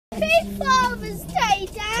Happy Father's Day,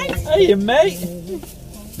 Dad. Hey, mate.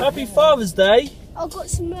 Happy Father's Day. I've got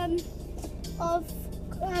some I've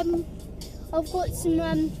got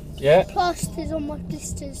some Yeah. plasters on my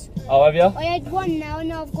blisters. Oh, have you? I had one now, and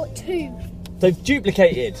now I've got two. They've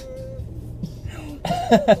duplicated.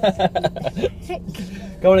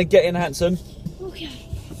 Go on and get in, handsome. Okay.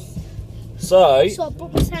 So I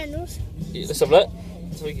brought my sandals. let's have a look.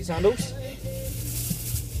 So we get sandals.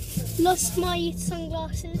 Lost my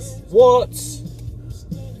sunglasses. What?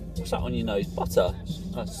 What's that on your nose? Butter?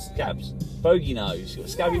 Oh, scabs. Bogey nose. You've got a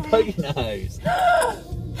scabby bogey nose.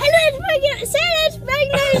 Hello, nose.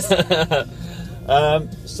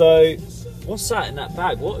 So what's that in that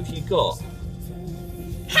bag? What have you got?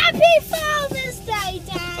 Happy Father's Day,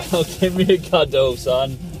 Dad. Oh, give me a cuddle,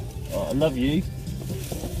 son. Oh, I love you.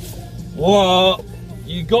 What?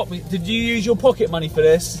 You got me. Did you use your pocket money for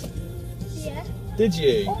this? Yeah. Did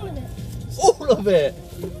you? All of it. All of it.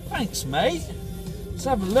 Thanks, mate. Let's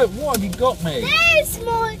have a look. What have you got me? There's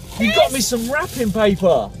more. You got me some wrapping paper.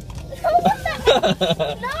 No.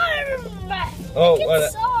 Oh, Look wait.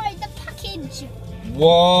 inside the package.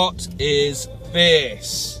 What is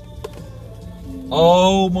this?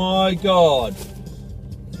 Oh my god.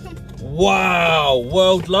 Wow.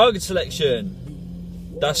 World Lager Selection.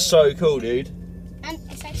 That's so cool, dude. And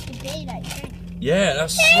it's actually big, like drink. Yeah,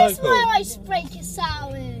 that's Here's so cool. my icebreaker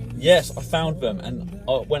sours. Yes, I found them and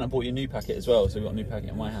I went and bought you a new packet as well, so we've got a new packet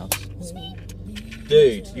in my house. Sweet.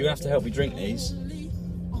 Dude, you're gonna have to help me drink these.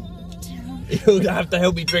 You're gonna have to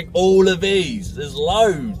help me drink all of these. There's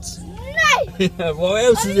loads. No. What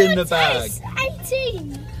else is in the bag?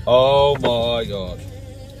 18. Oh my god.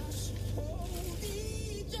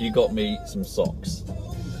 You got me some socks.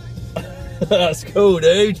 That's cool,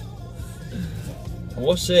 dude. And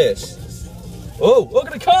what's this? Oh, look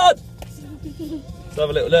at the card. Let's have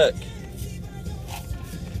a little look.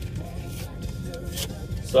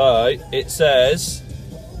 So it says,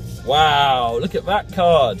 wow, look at that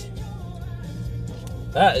card.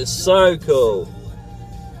 That is so cool.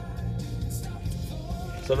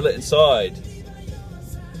 Let's have a look inside.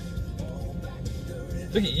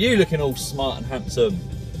 Look at you looking all smart and handsome.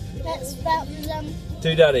 That was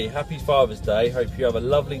To Daddy, happy Father's Day. Hope you have a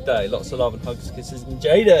lovely day. Lots of love and hugs, kisses, and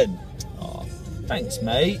Jaiden. Oh, thanks,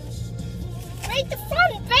 mate. Read the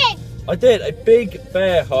front bit. I did a big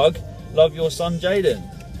bear hug. Love your son, Jaiden.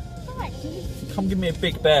 Right. Come give me a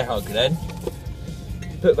big bear hug then.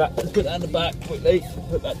 Let's put that in the back quickly.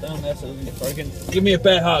 Put that down there so it doesn't get broken. Give me a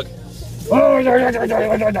bear hug.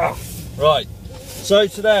 Right. So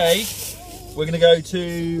today we're gonna go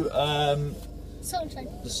to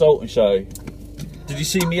the Sultan Show. Did you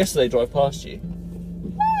see me yesterday drive past you?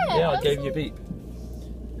 Yeah, I gave you a beep.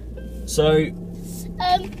 So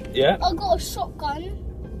yeah. I got a shotgun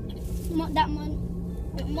that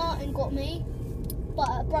Martin got me, but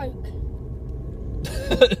it broke.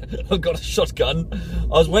 I've got a shotgun. I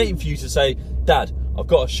was waiting for you to say, Dad, I've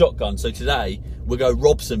got a shotgun, so today we'll go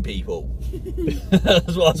rob some people.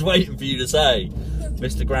 That's what I was waiting for you to say,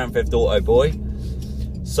 Mr. Grand Theft Auto boy.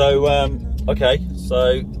 So, okay,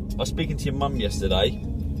 so I was speaking to your mum yesterday,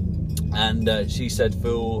 and she said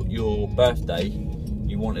for your birthday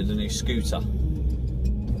you wanted a new scooter.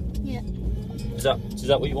 Yeah. Is that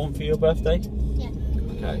what you want for your birthday? Yeah.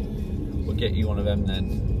 Okay, we'll get you one of them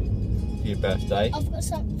then. For your birthday. I've got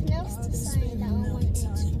something else to say that I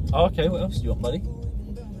wanted. Oh, okay, what else do you want, buddy?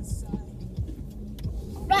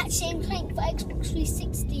 Ratchet and Clank for Xbox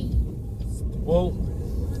 360. Well,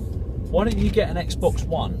 why don't you get an Xbox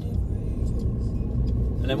One?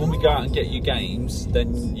 And then when we go out and get you games,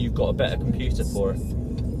 then you've got a better computer for it.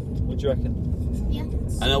 What do you reckon? Yeah.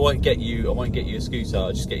 And I won't get you a scooter,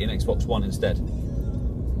 I'll just get you an Xbox One instead.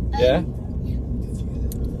 Yeah?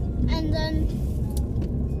 And then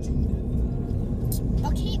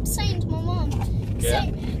I keep saying to my mum, Yeah.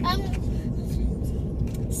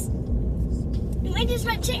 when does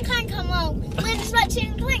Ratchet and Clank come out? When does Ratchet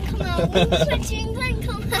and Clank come out? When does Ratchet and Clank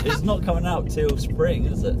come out? It's not coming out till spring,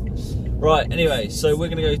 is it? Right, anyway, so we're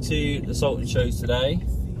going to go to the Sultan shows today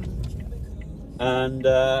and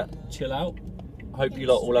chill out. Hope you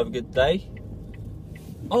lot all have a good day.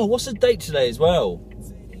 Oh, what's the date today as well?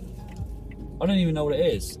 I don't even know what it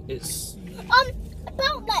is. It's...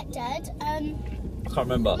 About that, Dad, I can't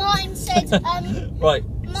remember. Martin said, Right,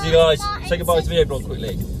 see you guys. Martin Say goodbye to the said- video blog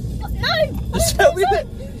quickly. no! Tell me that.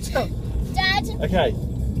 Dad, Okay.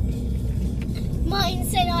 Martin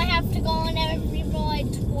said I have to go on every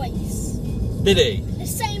ride twice. Did he? The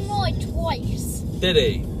same ride twice. Did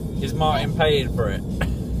he? Is Martin paying for it?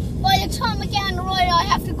 By the time I get on the ride, I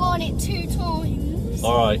have to go on it 2 times.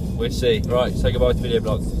 Alright, we'll see. Right, say goodbye to the video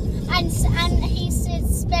blog. And he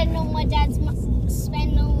says spend all my dad's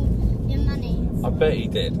spend all your money. I bet he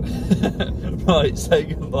did. Right, say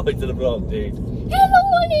goodbye to the vlog, dude.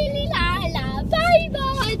 Everyone,